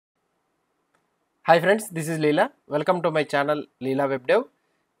Hi friends, this is Leela. Welcome to my channel Leela WebDev.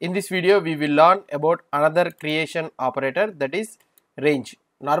 In this video, we will learn about another creation operator, that is range.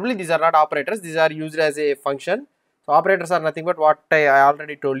 Normally these are not operators, these are used as a function. So operators are nothing but what I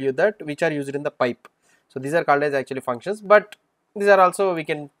already told you, that which are used in the pipe. So these are called as actually functions, but these are also we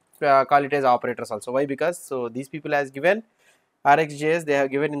can call it as operators also. Why? Because so these people has given RxJS, they have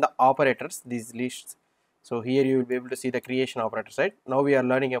given in the operators these lists. So here you will be able to see the creation operators, right? Now we are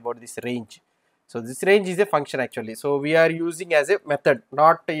learning about this range. So this range is a function actually. So we are using as a method,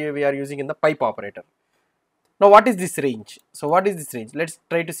 not we are using in the pipe operator. Now what is this range? So what is this range? Let's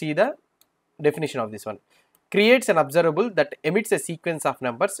try to see the definition of this one. Creates an observable that emits a sequence of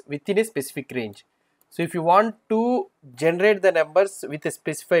numbers within a specific range. So if you want to generate the numbers with a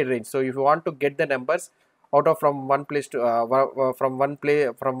specified range, so if you want to get the numbers out of from one place to from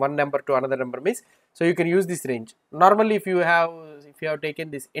one number to another number means, so you can use this range. Normally if you have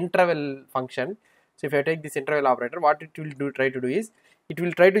taken this interval function, so if I take this interval operator, what it will try to do is it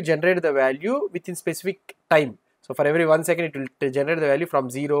will try to generate the value within specific time. So for every 1 second it will generate the value from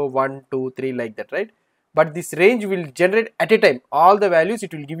 0, 1, 2, 3 like that, right? But this range will generate at a time all the values,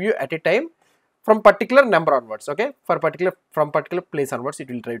 it will give you at a time from particular number onwards. Okay, from particular place onwards it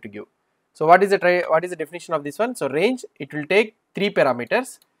will try to give. So what is the definition of this one? So range, it will take 3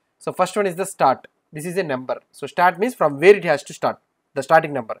 parameters. So first one is the start. This is a number. So start means from where it has to start, the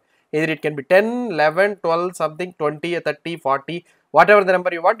starting number. Either it can be 10, 11, 12, something, 20, 30, 40, whatever the number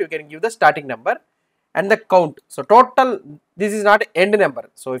you want, you can give the starting number. And the count. So total, this is not end number.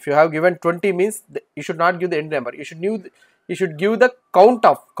 So if you have given 20 means you should not give the end number. You should give the count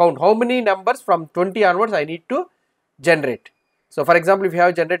how many numbers from 20 onwards I need to generate. So for example, if you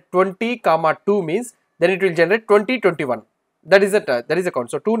have generated 20 comma 2 means then it will generate 20, 21. That is a count.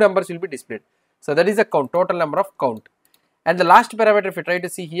 So two numbers will be displayed. So that is a count, total number of count. And the last parameter, if you try to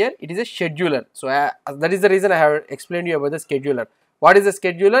see here, it is a scheduler. So that is the reason I have explained you about the scheduler. What is a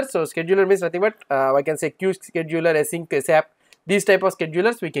scheduler? So scheduler means nothing but I can say queue scheduler, async, SAP, these type of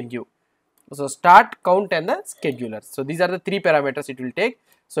schedulers we can give. So start, count and the scheduler. So these are the 3 parameters it will take.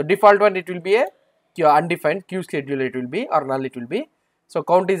 So default one, it will be a undefined queue scheduler, it will be, or null it will be. So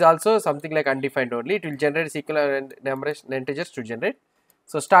count is also something like undefined only. It will generate sequential and numbers integers to generate.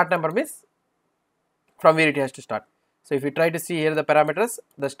 So start number means from where it has to start. So if you try to see here the parameters,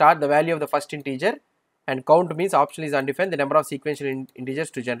 the start, the value of the first integer, and count means option is undefined, the number of sequential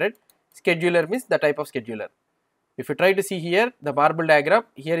integers to generate. Scheduler means the type of scheduler. If you try to see here the marble diagram,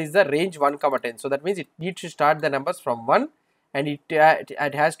 here is the range 1, 10. So that means it needs to start the numbers from 1 and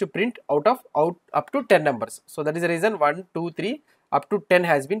it has to print out up to 10 numbers. So that is the reason 1, 2, 3 up to 10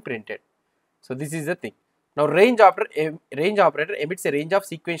 has been printed. So this is the thing. Now range operator emits a range of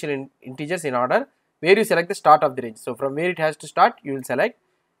sequential integers in order where you select the start of the range. So from where it has to start you will select,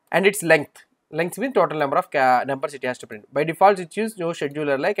 and its length. Length means total number of numbers it has to print. By default it choose no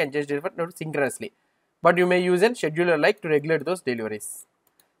scheduler like and just deliver synchronously. But you may use a scheduler like to regulate those deliveries.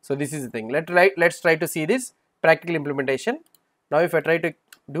 So this is the thing. Let's try to see this practical implementation. Now if I try to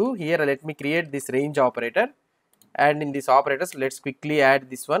do here, let me create this range operator, and in this operators let's quickly add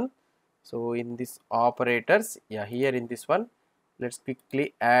this one. So in this operators, yeah, here in this one let's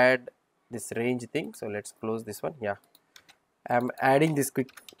quickly add this range thing. So let's close this one. Yeah, I'm adding this quick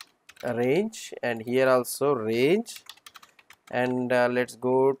range, and here also range, and let's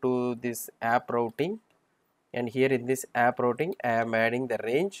go to this app routing, and here in this app routing I am adding the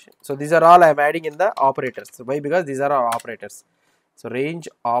range. So these are all I am adding in the operators. So why? Because these are our operators. So range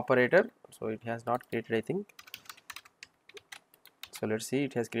operator, so it has not created, I think. So let's see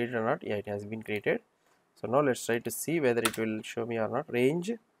it has created or not. Yeah, it has been created. So now let's try to see whether it will show me or not.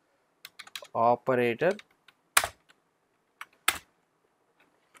 Range operator,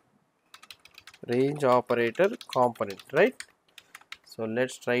 component, right? So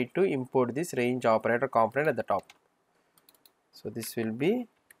let's try to import this range operator component at the top. So this will be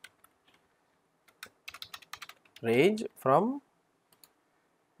range from,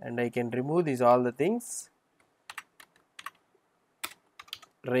 and I can remove these all the things.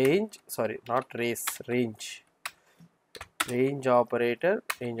 Range, sorry, not race, range operator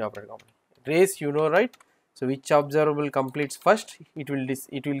component. Race, you know, right? So which observable completes first, it will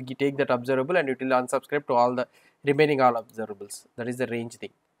take that observable and it will unsubscribe to all the remaining all observables. That is the range thing.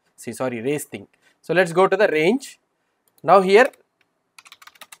 See, sorry, race thing. So let's go to the range. Now here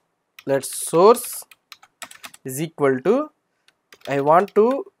let's source is equal to, I want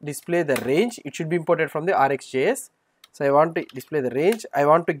to display the range. It should be imported from the RxJS. So I want to display the range. I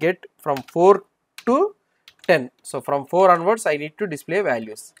want to get from 4 to 10. So from 4 onwards I need to display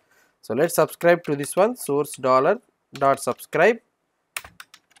values. So let's subscribe to this one, source $.subscribe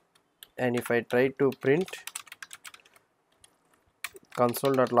and if I try to print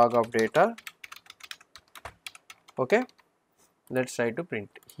console.log of data, okay, let's try to print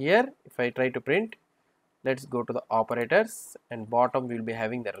here. If I try to print, let's go to the operators, and bottom we will be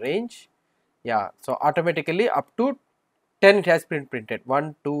having the range. Yeah, so automatically up to 10 it has been printed.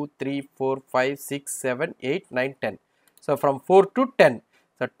 1 2 3 4 5 6 7 8 9 10. So from 4 to 10,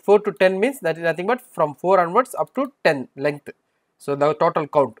 so 4 to 10 means that is nothing but from 4 onwards up to 10 length. So the total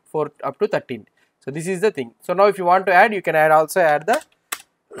count 4 up to 13. So this is the thing. So now if you want to add, you can also add the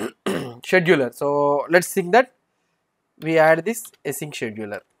scheduler. So let's think that we add this async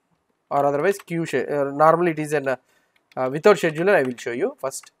scheduler, or otherwise normally it is an without scheduler. I will show you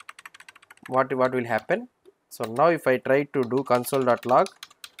first what will happen. So now if I try to do console.log,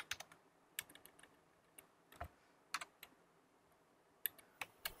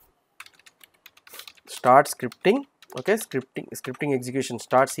 start scripting, okay, scripting execution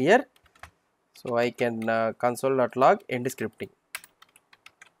starts here. So I can console.log end scripting,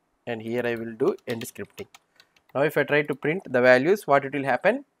 and here I will do end scripting. Now if I try to print the values, what it will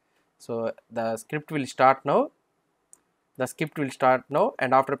happen? So the script will start now.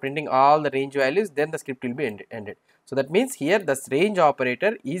 And after printing all the range values, then the script will be ended. So that means here this range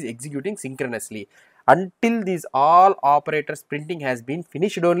operator is executing synchronously until these all operators printing has been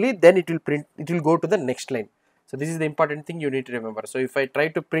finished only, then it will go to the next line. So this is the important thing you need to remember. So if I try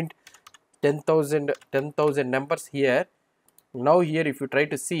to print 10,000 numbers here, now here if you try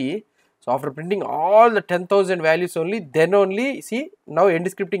to see, so after printing all the 10,000 values only, then only see now end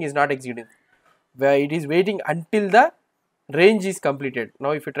scripting is not executing, where it is waiting until the range is completed.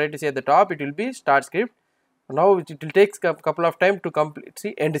 Now if you try to see at the top, it will be start script. Now it will take a couple of time to complete.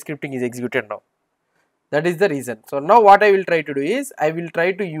 See, end scripting is executed now. That is the reason. So now what I will try to do is, I will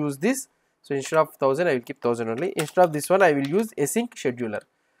try to use this. So instead of 1000, I will keep 1000 only. Instead of this one, I will use async scheduler.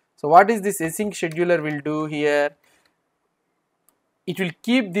 So what is this async scheduler will do here? It will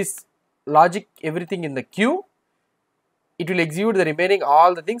keep this logic everything in the queue. It will execute the remaining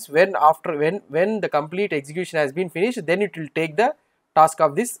all the things when the complete execution has been finished, then it will take the task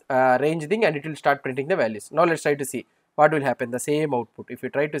of this range thing, and it will start printing the values. Now let's try to see what will happen. The same output. If you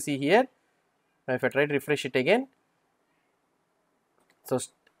try to see here, now if I try to refresh it again, so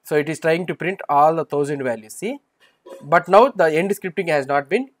it is trying to print all the 1000 values. See, but now the end scripting has not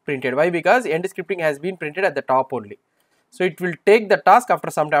been printed. Why? Because end scripting has been printed at the top only. So it will take the task after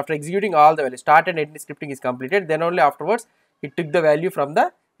executing all the values. Start and end scripting is completed. Then only afterwards it took the value from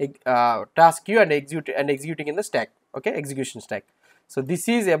the task queue and executing in the stack. Okay, execution stack. So this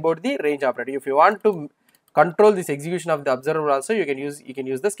is about the range operator. If you want to control this execution of the observer also, you can use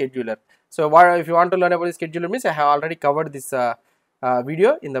the scheduler. So if you want to learn about the scheduler means, I have already covered this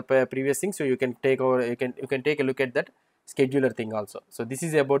video in the previous thing. So you can take a look at that scheduler thing also. So this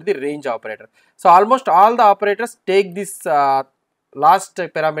is about the range operator. So almost all the operators take this last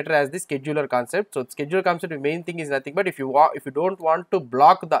parameter as the scheduler concept. So scheduler concept, the main thing is nothing but if you don't want to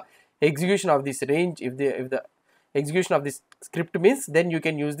block the execution of this range, if the execution of this script means, then you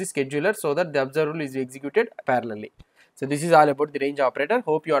can use the scheduler so that the observable is executed parallelly. So this is all about the range operator.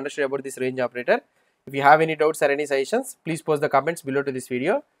 Hope you understood about this range operator. If you have any doubts or any suggestions, please post the comments below to this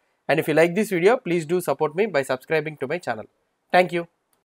video. And if you like this video, please do support me by subscribing to my channel. Thank you.